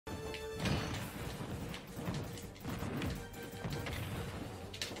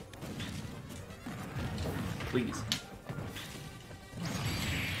Please.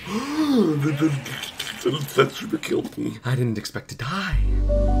 That should have killed me. I didn't expect to die.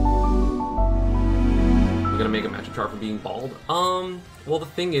 We're gonna make a matchup chart for being bald. Well, the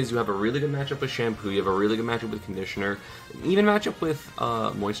thing is, you have a really good matchup with shampoo, you have a really good matchup with conditioner, an even matchup with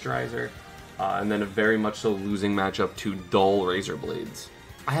moisturizer, and then a very much so losing matchup to dull razor blades.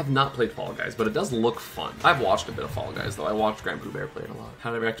 I have not played Fall Guys, but it does look fun. I've watched a bit of Fall Guys, though. I watched Grand Pooh Bear play it a lot. How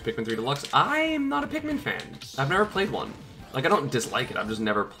did I react to Pikmin 3 Deluxe? I am not a Pikmin fan. I've never played one. Like, I don't dislike it, I've just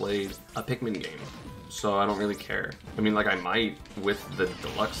never played a Pikmin game. So I don't really care. I mean, like, I might with the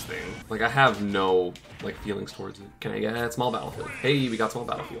deluxe thing. Like, I have no, like, feelings towards it. Can I get Small Battlefield? Hey, we got Small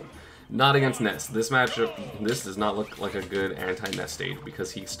Battlefield. Not against Ness. This matchup, this does not look like a good anti-Ness stage because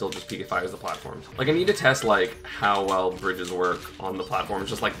he still just PK fires the platforms. Like, I need to test, like, how well bridges work on the platforms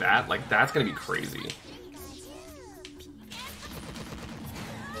just like that. Like, that's gonna be crazy.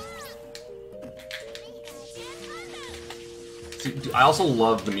 I also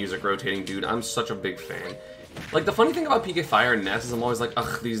love the music rotating, dude. I'm such a big fan. Like, the funny thing about PK Fire and Ness is I'm always like,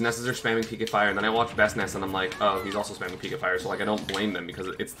 ugh, these Nesses are spamming PK Fire, and then I watch Best Ness and I'm like, oh, he's also spamming PK Fire, so like I don't blame them because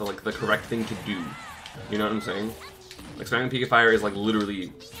it's the, like, the correct thing to do. You know what I'm saying? Like, spamming PK Fire is like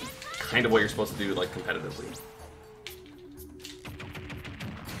literally kind of what you're supposed to do, like, competitively.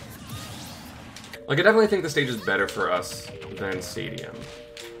 Like, I definitely think the stage is better for us than Stadium.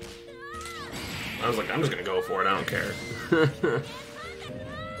 I was like, I'm just gonna go for it, I don't care.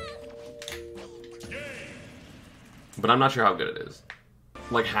 But I'm not sure how good it is.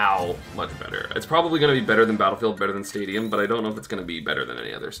 Like, how much better. It's probably gonna be better than Battlefield, better than Stadium, but I don't know if it's gonna be better than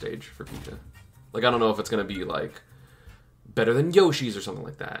any other stage for Pika. Like, I don't know if it's gonna be, like, better than Yoshi's or something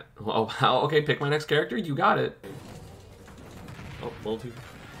like that. Oh, how? Okay, pick my next character, you got it. Oh, level 2.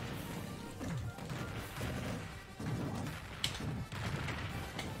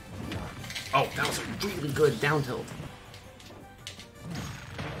 Oh, that was a really good down tilt.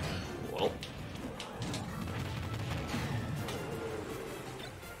 Well.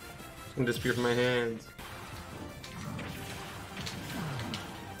 It's gonna disappear from my hands.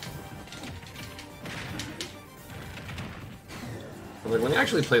 I'm like, let me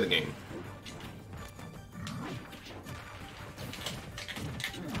actually play the game.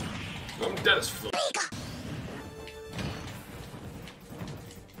 I'm dead as fuck.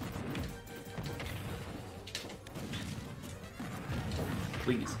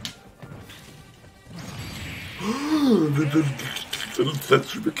 Please. That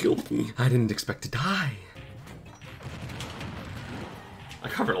should have killed me. I didn't expect to die. I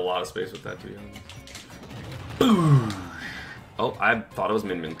covered a lot of space with that, to be honest. Boom! Oh, I thought it was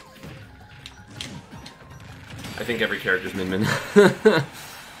Min Min. I think every character's Min Min.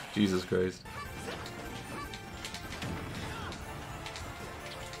 Jesus Christ.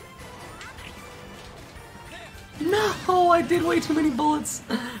 No, I did way too many bullets,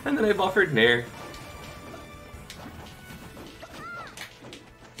 and then I buffered Nair.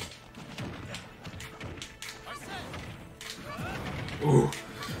 Ooh,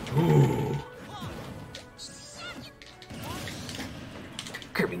 ooh.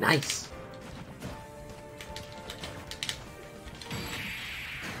 Kirby, nice.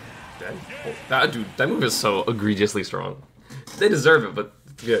 Dead? Oh, that dude, that move is so egregiously strong. They deserve it, but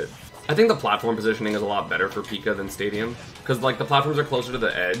it's good. I think the platform positioning is a lot better for Pika than Stadium, because like the platforms are closer to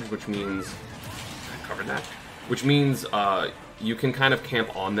the edge, which means I covered that. Which means you can kind of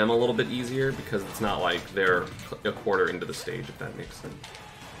camp on them a little bit easier because it's not like they're a quarter into the stage, if that makes sense.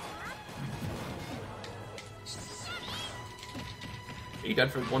 Are you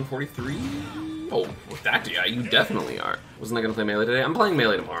dead for 143? Oh, with that, yeah, you definitely are. Wasn't I gonna play Melee today? I'm playing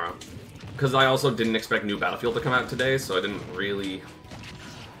Melee tomorrow. Because I also didn't expect New Battlefield to come out today, so I didn't really...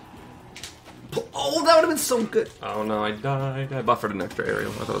 Oh, that would have been so good! Oh no, I died. I buffered an extra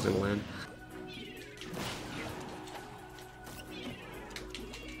aerial. I thought I was gonna land.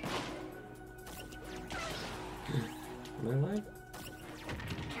 Am I alive?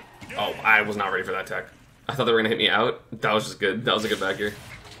 Oh, I was not ready for that tech. I thought they were gonna hit me out. That was just good. That was a good back here.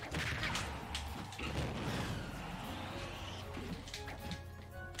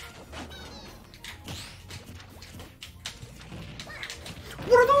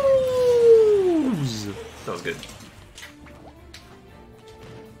 What are those? That was good.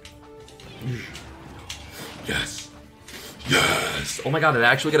 Yes. Yes! Oh my god, did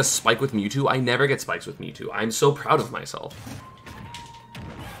I actually get a spike with Mewtwo? I never get spikes with Mewtwo. I'm so proud of myself.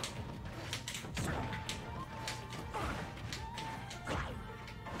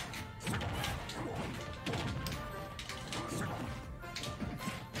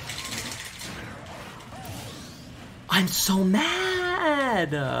 I'm so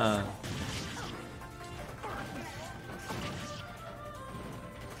mad!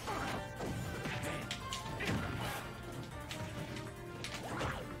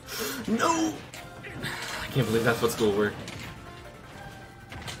 No! I can't believe that's what school worked.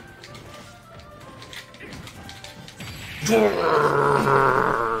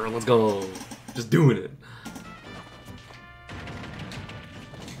 Let's go. Just doing it.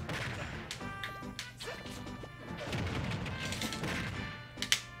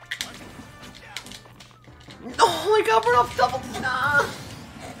 Oh my god, we're off double. Nah.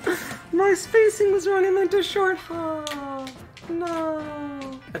 My spacing was running into short hop. No.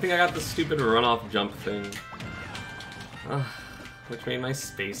 I think I got the stupid runoff jump thing. Which made my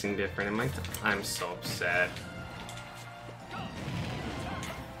spacing different. And I'm so upset.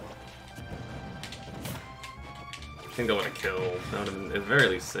 I think I would have killed. That would have been at the very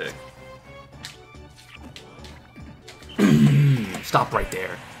least sick. Stop right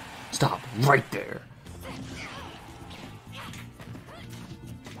there. Stop right there.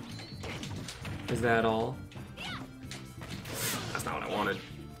 Is that all? That's not what I wanted.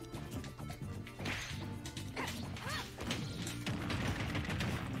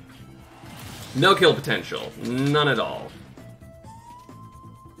 No kill potential. None at all.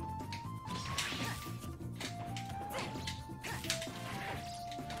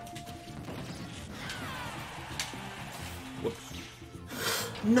 Whoops.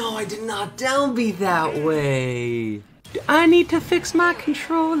 No, I did not down B that way. I need to fix my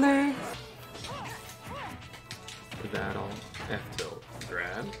controller. Is that all? F tilt.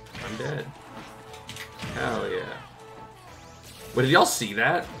 Grab. I'm dead. Hell yeah. Wait, did y'all see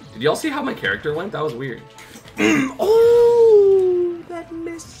that? Did y'all see how my character went? That was weird. Oh, that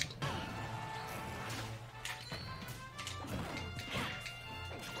missed.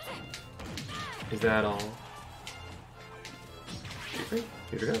 Is that all? Here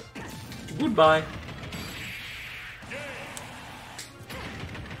we go. Goodbye.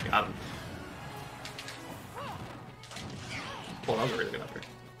 Got him. Oh, that was a really good effort.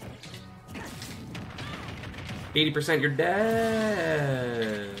 80%, you're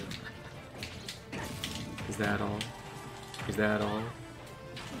dead. Is that all? Is that all?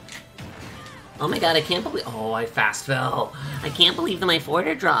 Oh my god, I can't believe— oh, I fast fell. I can't believe that my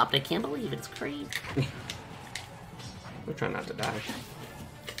forwarder dropped. I can't believe it. It's crazy. We're trying not to die.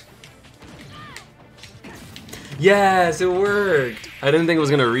 Yes, it worked! I didn't think it was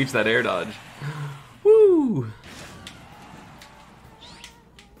gonna reach that air dodge. Woo!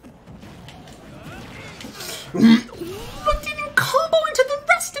 Look, didn't combo into the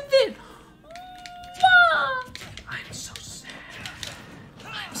rest of it! Wow. I'm so sad.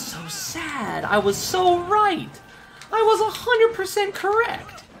 I'm so sad. I was so right. I was 100%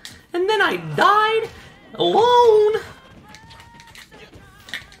 correct. And then I died alone.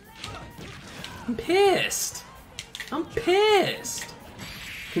 I'm pissed. I'm pissed.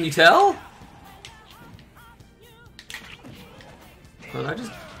 Can you tell? Oh, did I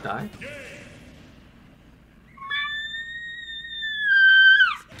just die?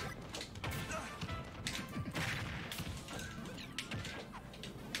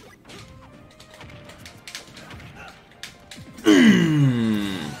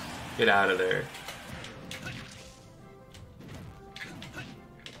 Get out of there.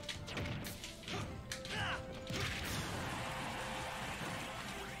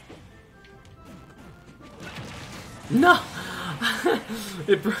 No!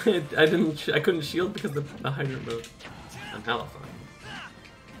 I couldn't shield because of the hydrant mode. I'm hella fine.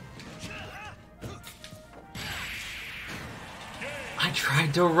 I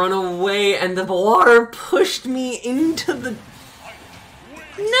tried to run away and the water pushed me into the...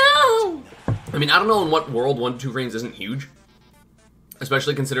 No! I mean, I don't know in what world 1-2 frames isn't huge.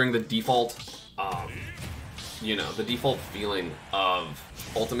 Especially considering the default, you know, the default feeling of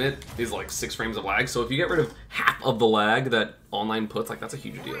Ultimate is like 6 frames of lag. So if you get rid of half of the lag that online puts, like, that's a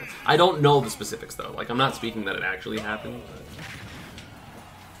huge deal. I don't know the specifics though. Like, I'm not speaking that it actually happened. But...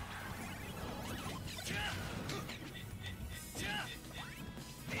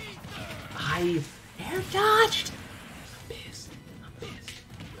 I air dodged. I'm pissed. I'm pissed.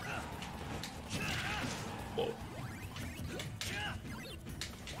 Whoa.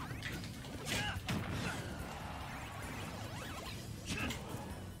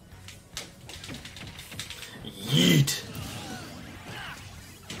 Yeet.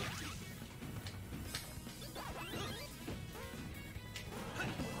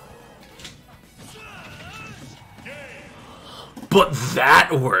 But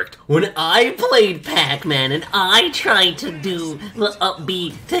that worked! When I played Pac-Man and I tried to do the up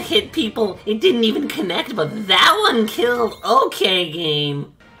B to hit people, it didn't even connect, but that one killed. Okay,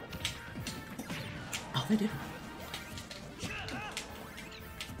 game. Oh, they did.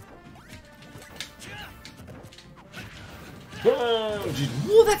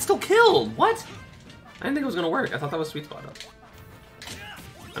 Whoa, that still killed! What? I didn't think it was gonna work. I thought that was sweet spot up.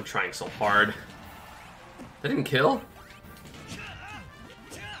 I'm trying so hard. That didn't kill?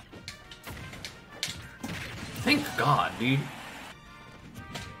 Thank God, dude.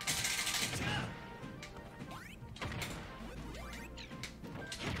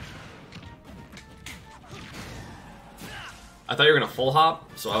 I thought you were gonna full hop,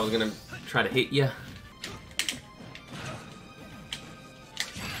 so I was gonna try to hit you.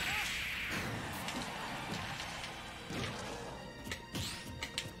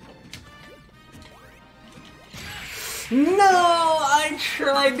 No, I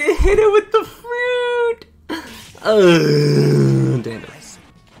tried to hit it with the fruit. Damn it.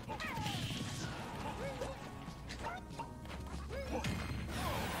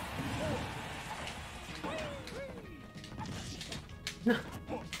 No.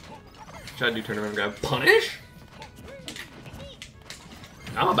 Try to do turn around grab. Punish?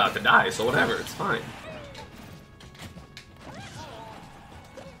 I'm about to die, so whatever, it's fine.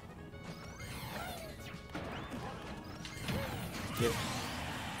 Yep.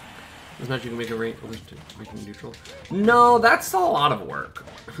 It's not you can make a range to make it neutral. No, that's still a lot of work.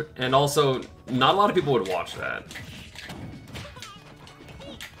 And also, not a lot of people would watch that.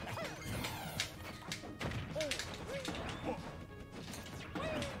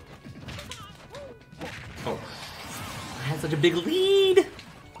 Oh. I had such a big lead!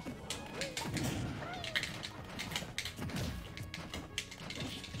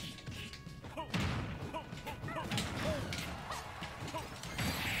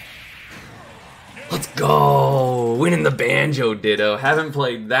 Let's go! Winning the Banjo Ditto. Haven't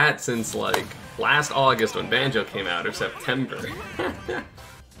played that since like last August when Banjo came out, or September.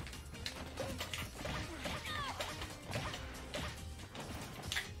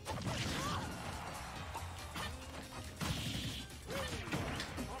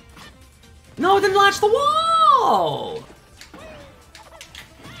 No, it didn't latch the wall!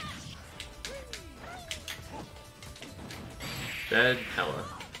 Dead hella.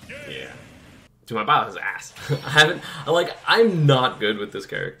 Yeah. Dude, my bio is ass. I'm not good with this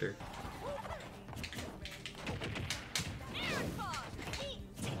character.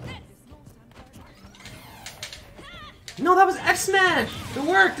 No, that was F smash! It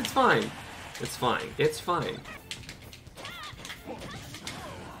worked, it's fine. It's fine, it's fine.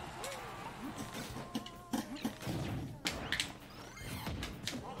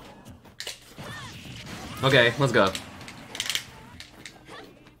 Okay, let's go.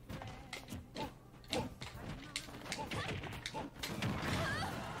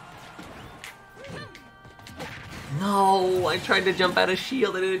 No, I tried to jump out of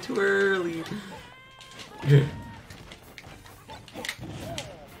shield, I did it too early.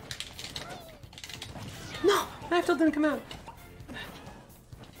 No, knife still didn't come out.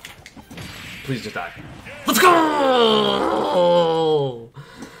 Please just die. Let's go!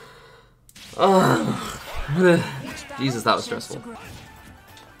 Jesus, that was stressful.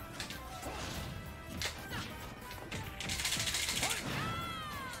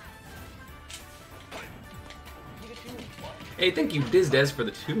 Hey, thank you, Dizdez, for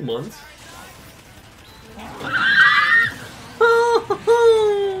the 2 months.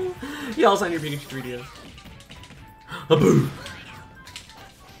 Yeah, I'll sign your Pikachu 3DS. A boo!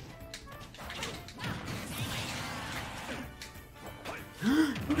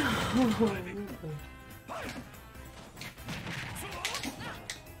 No.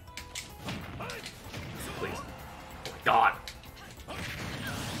 Please. Oh my God.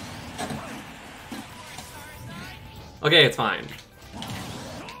 Okay, it's fine.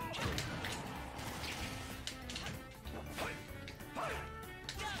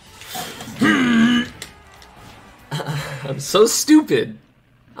 I'm so stupid.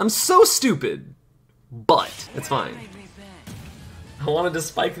 I'm so stupid. But it's fine. I wanted to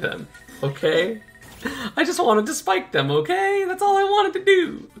spike them, okay? I just wanted to spike them, okay? That's all I wanted to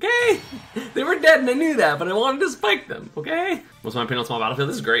do, okay? They were dead and I knew that, but I wanted to spike them, okay? What's my opinion on Small Battlefield?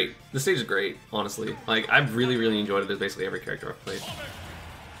 This is great. This stage is great, honestly. Like, I've really, really enjoyed it as basically every character I've played.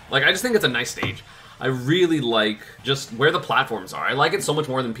 Like, I just think it's a nice stage. I really like just where the platforms are. I like it so much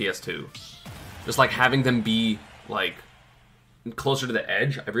more than PS2. Just like having them be, like, closer to the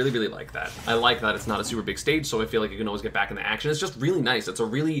edge. I really, really like that. I like that it's not a super big stage, so I feel like you can always get back in the action. It's just really nice.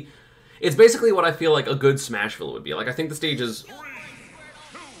 It's basically what I feel like a good Smashville would be. Like, I think the stage is,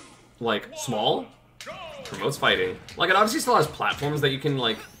 like, small, promotes fighting. Like, it obviously still has platforms that you can,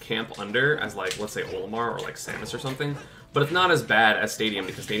 like, camp under as, like, let's say Olimar or, like, Samus or something. But it's not as bad as Stadium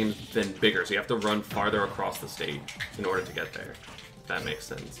because Stadium's been bigger, so you have to run farther across the stage in order to get there. That makes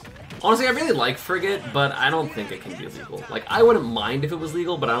sense. Honestly, I really like Frigate, but I don't think it can be legal. Like, I wouldn't mind if it was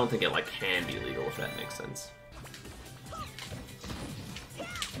legal, but I don't think it, like, can be legal, if that makes sense.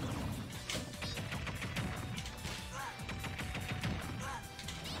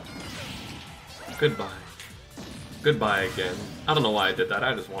 Goodbye. Goodbye again. I don't know why I did that,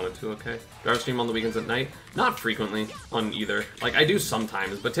 I just wanted to, okay? Do I ever stream on the weekends at night? Not frequently, on either. Like, I do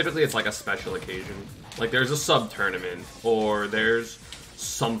sometimes, but typically it's like a special occasion. Like, there's a sub-tournament, or there's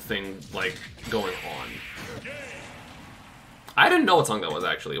something, like, going on. I didn't know what song that was,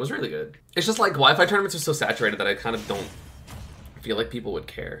 actually. It was really good. It's just like, Wi-Fi tournaments are so saturated that I kind of don't feel like people would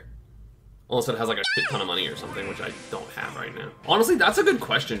care. Unless it has like a shit ton of money or something, which I don't have right now. Honestly, that's a good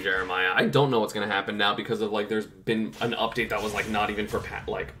question, Jeremiah. I don't know what's gonna happen now because of like there's been an update that was like not even for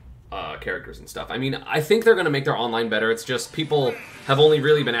characters and stuff. I mean, I think they're gonna make their online better. It's just people have only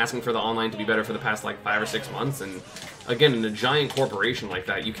really been asking for the online to be better for the past like 5 or 6 months. And again, in a giant corporation like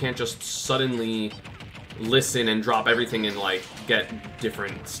that, you can't just suddenly listen and drop everything and like get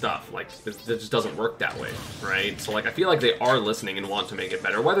different stuff. Like it just doesn't work that way, right? So like I feel like they are listening and want to make it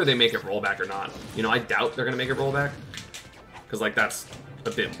better, whether they make it rollback or not. You know, I doubt they're gonna make it rollback because like that's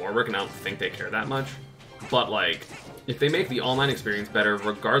a bit more work and I don't think they care that much. But like if they make the online experience better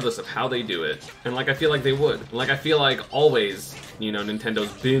regardless of how they do it, and like I feel like they would. Like I feel like always, you know,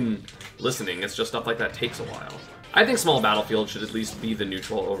 Nintendo's been listening. It's just stuff like that takes a while. I think small battlefield should at least be the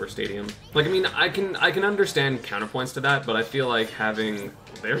neutral over stadium. Like, I mean, I can understand counterpoints to that, but I feel like having...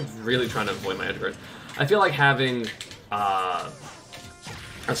 They're really trying to avoid my edge guards. I feel like having a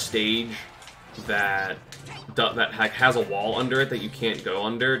stage that has a wall under it that you can't go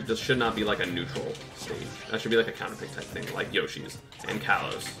under just should not be like a neutral stage. That should be like a counterpick type thing, like Yoshi's and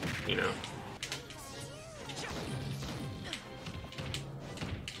Kalos, you know?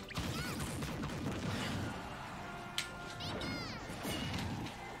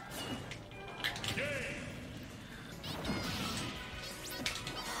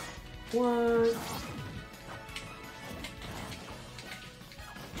 What?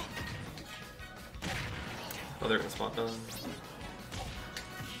 Oh, they're gonna spot down.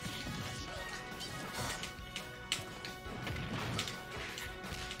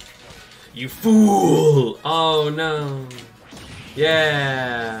 You fool! Oh no.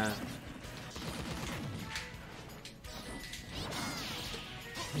 Yeah.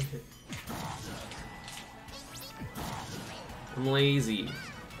 I'm lazy.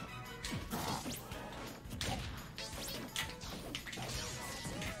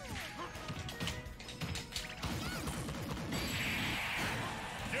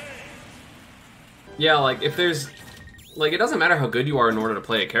 Yeah, like, if there's... Like, it doesn't matter how good you are in order to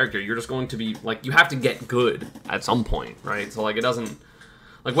play a character, you're just going to be... Like, you have to get good at some point, right? So, like, it doesn't...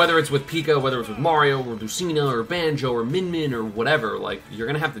 Like, whether it's with Pika, whether it's with Mario, or Lucina, or Banjo, or Min Min, or whatever, like, you're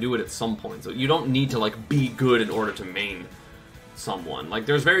gonna have to do it at some point. So you don't need to, like, be good in order to main someone. Like,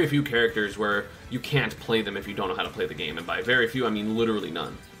 there's very few characters where you can't play them if you don't know how to play the game. And by very few, I mean literally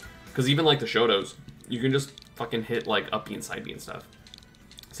none. Because even, like, the Shotos, you can just fucking hit, like, up B and side B and stuff.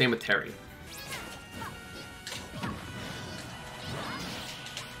 Same with Terry.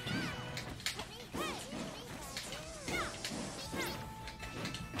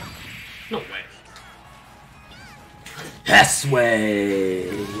 No way. Yes way!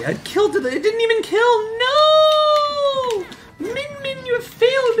 I killed it. It didn't even kill. No! Min Min, you have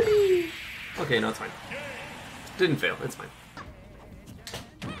failed me. Okay, no, it's fine. Didn't fail. It's fine.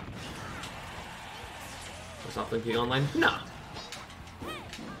 Stop playing Pika Online? Nah.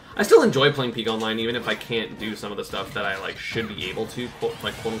 I still enjoy playing Pika Online, even if I can't do some of the stuff that I like should be able to, quote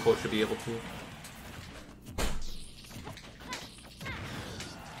unquote, should be able to.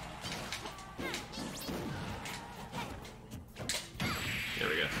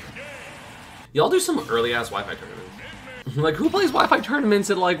 Y'all do some early-ass Wi-Fi tournaments. Like, who plays Wi-Fi tournaments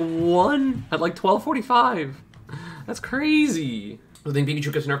at, like, 1? At, like, 12:45? That's crazy. I think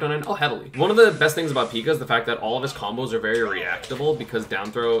Pikachu gets nerfed on 9? Oh, heavily. One of the best things about Pika is the fact that all of his combos are very reactable because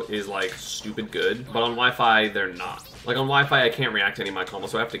down throw is, like, stupid good. But on Wi-Fi, they're not. Like, on Wi-Fi, I can't react to any of my combos,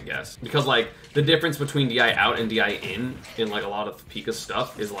 so I have to guess. Because, like, the difference between DI out and DI in like, a lot of Pika's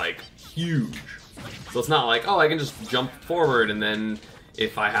stuff is, like, huge. So it's not like, oh, I can just jump forward and then...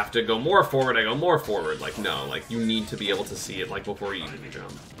 If I have to go more forward, I go more forward. Like, no, like, you need to be able to see it, like, before you even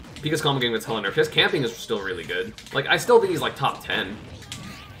jump. Pika's combo game gets hella nerfed. His camping is still really good. Like, I still think he's, like, top 10.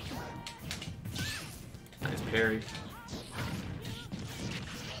 Nice parry.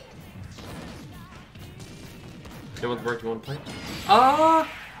 You know what work you want to play?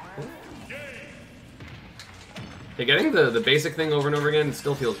 Hey, getting the basic thing over and over again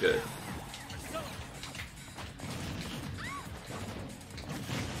still feels good.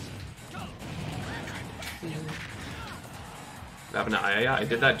 What happened to I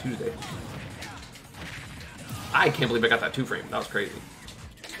did that Tuesday. I can't believe I got that 2-frame. That was crazy.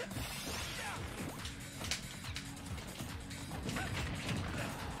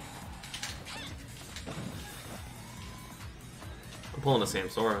 I'm pulling a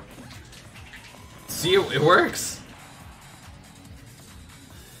Samsora. See, it works!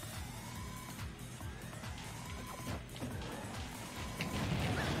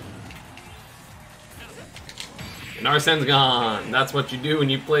 And Arsene's gone! That's what you do when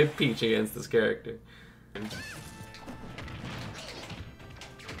you play Peach against this character. I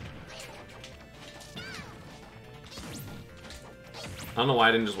don't know why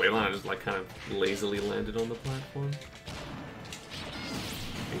I didn't just wait on it, I just like kind of lazily landed on the platform.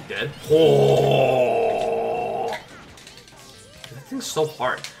 Are you dead? Oh! That thing's so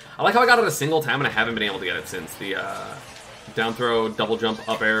hard. I like how I got it a single time and I haven't been able to get it since. The down throw, double jump,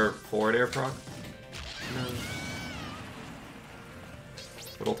 up air, forward air proc. No.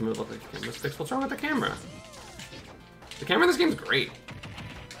 What ultimate look like camera sticks? What's wrong with the camera? The camera in this game's great.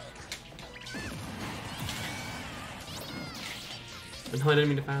 No, I didn't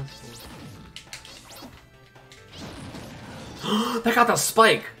mean to fast. That got the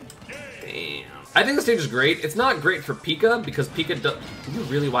spike! Damn. I think the stage is great. It's not great for Pika, because Pika does... You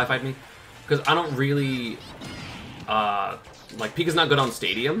really Wi-Fi'd me? Because I don't really... like, Pika's not good on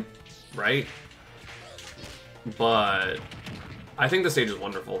Stadium, right? But... I think the stage is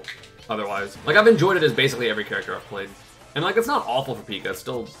wonderful, otherwise. Like, I've enjoyed it as basically every character I've played. And, like, it's not awful for Pika,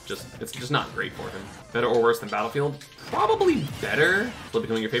 it's just not great for him. Better or worse than Battlefield? Probably better. Will it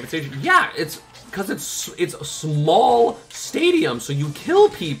becoming your favorite stage? Yeah, it's because it's a small stadium, so you kill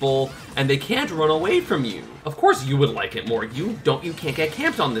people and they can't run away from you. Of course you would like it more. You can't get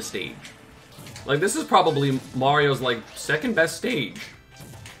camped on this stage. Like, this is probably Mario's, like, second best stage.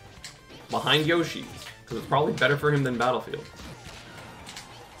 Behind Yoshi's. Because it's probably better for him than Battlefield.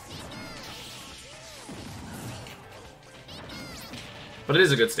 But it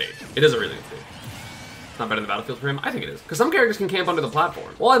is a good stage. It is a really good stage. It's not better than Battlefield for him? I think it is. Because some characters can camp under the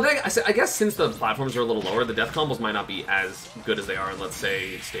platform. Well, I guess since the platforms are a little lower, the death combos might not be as good as they are in, let's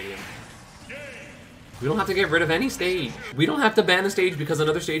say, Stadium. We don't have to get rid of any stage. We don't have to ban a stage because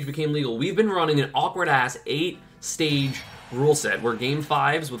another stage became legal. We've been running an awkward-ass 8-stage rule set where game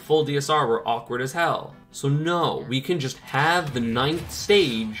 5s with full DSR were awkward as hell. So no, we can just have the 9th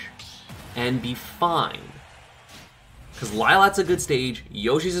stage and be fine. Because Lilat's a good stage,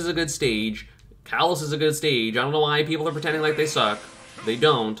 Yoshi's is a good stage, Kalos is a good stage. I don't know why people are pretending like they suck. They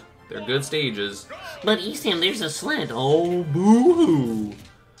don't. They're good stages. But ESAM, there's a slant. Oh, boo-hoo.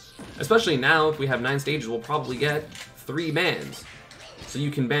 Especially now, if we have 9 stages, we'll probably get 3 bans. So you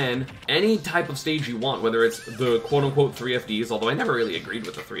can ban any type of stage you want, whether it's the quote-unquote 3 FDs, although I never really agreed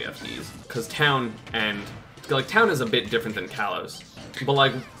with the 3 FDs. Because Town and... like, Town is a bit different than Kalos. But,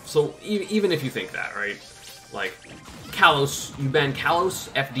 like, so even if you think that, right? Like, Kalos, you ban Kalos,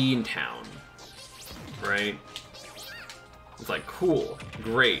 FD, and Town, right? It's like, cool,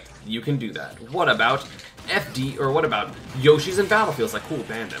 great, you can do that. What about FD, or what about Yoshi's and Battlefields? Like, cool,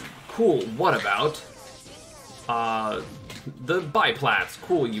 ban them. Cool, what about, the Biplats?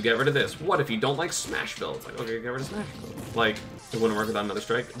 Cool, you get rid of this. What if you don't like Smashville? It's like, okay, get rid of Smashville. Like, it wouldn't work without another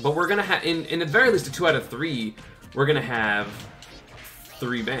strike. But we're gonna have, in at very least a 2 out of 3, we're gonna have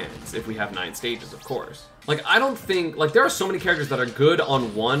 3 bans if we have 9 stages, of course. Like, I don't think... like, there are so many characters that are good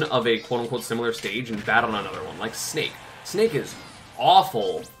on one of a quote-unquote similar stage and bad on another one. Like, Snake. Snake is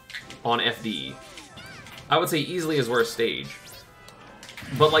awful on FD. I would say easily his worst stage.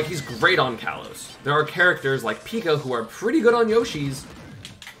 But, like, he's great on Kalos. There are characters like Pika who are pretty good on Yoshi's,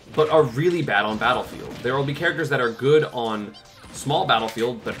 but are really bad on Battlefield. There will be characters that are good on small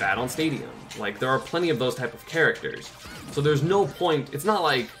Battlefield, but bad on Stadium. Like, there are plenty of those type of characters. So there's no point... it's not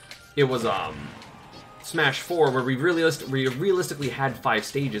like it was, Smash 4, where we realistically had 5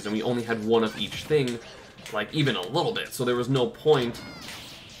 stages and we only had 1 of each thing, like, even a little bit. So there was no point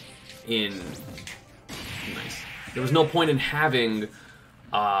in... nice. There was no point in having,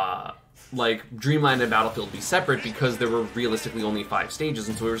 like, Dreamland and Battlefield be separate because there were realistically only 5 stages,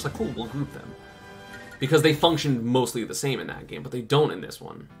 and so we were just like, cool, we'll group them. Because they functioned mostly the same in that game, but they don't in this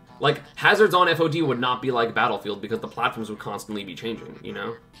one. Like, Hazards on FOD would not be like Battlefield because the platforms would constantly be changing, you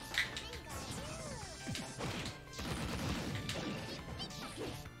know?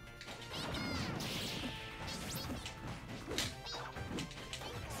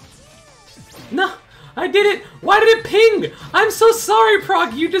 No, I did it! Why did it ping? I'm so sorry,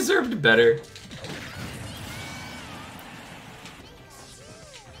 Prog, you deserved better.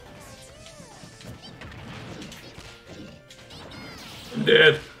 I'm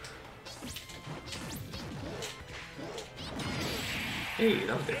dead. Hey,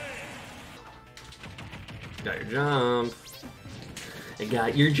 that was good. Got your jump. I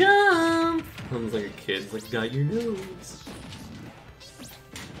got your jump. Sounds like a kid. It's like, got your nose.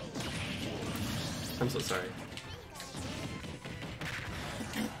 I'm so sorry.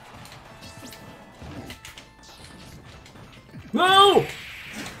 No!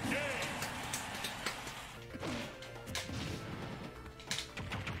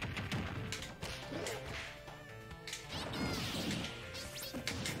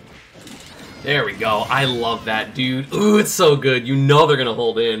 There we go. I love that, dude. Ooh, it's so good. You know they're gonna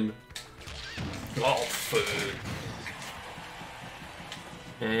hold in. Oh, food.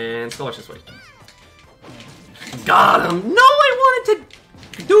 And Scholar's this way. Got him! No, I wanted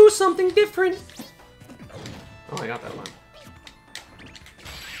to do something different. Oh, I got that one.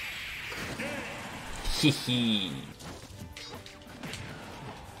 Hee.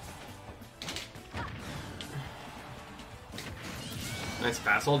 Nice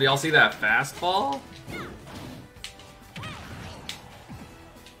fastball. Do y'all see that fastball?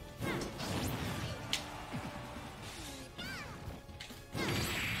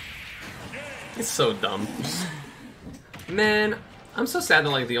 It's so dumb. Man, I'm so sad that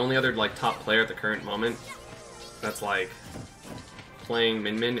like the only other like top player at the current moment that's like playing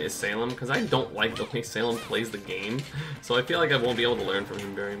Min Min is Salem, because I don't like the way Salem plays the game. So I feel like I won't be able to learn from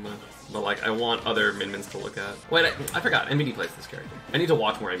him very much. But like I want other Min Mins to look at. Wait, I forgot. MBD plays this character. I need to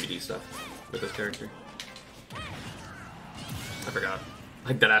watch more MBD stuff with this character. I forgot.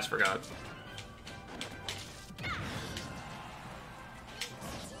 I deadass forgot.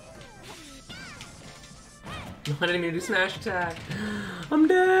 I didn't even do smash attack. I'm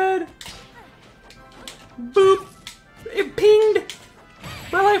dead. Boop. It pinged.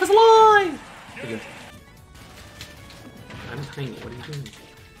 My life is a lie. I'm tiny. What are you doing?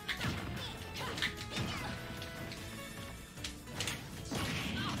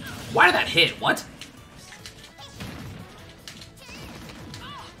 Why did that hit? What?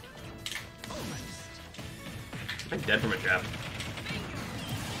 I'm dead from a jab.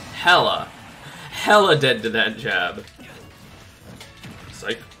 Hella dead to that jab.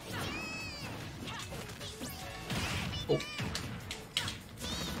 Psych. Oh.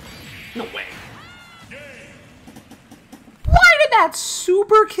 No way. Why did that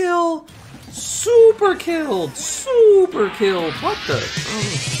super kill? Super killed. Super killed. What the?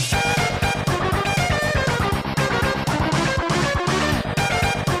 Oh.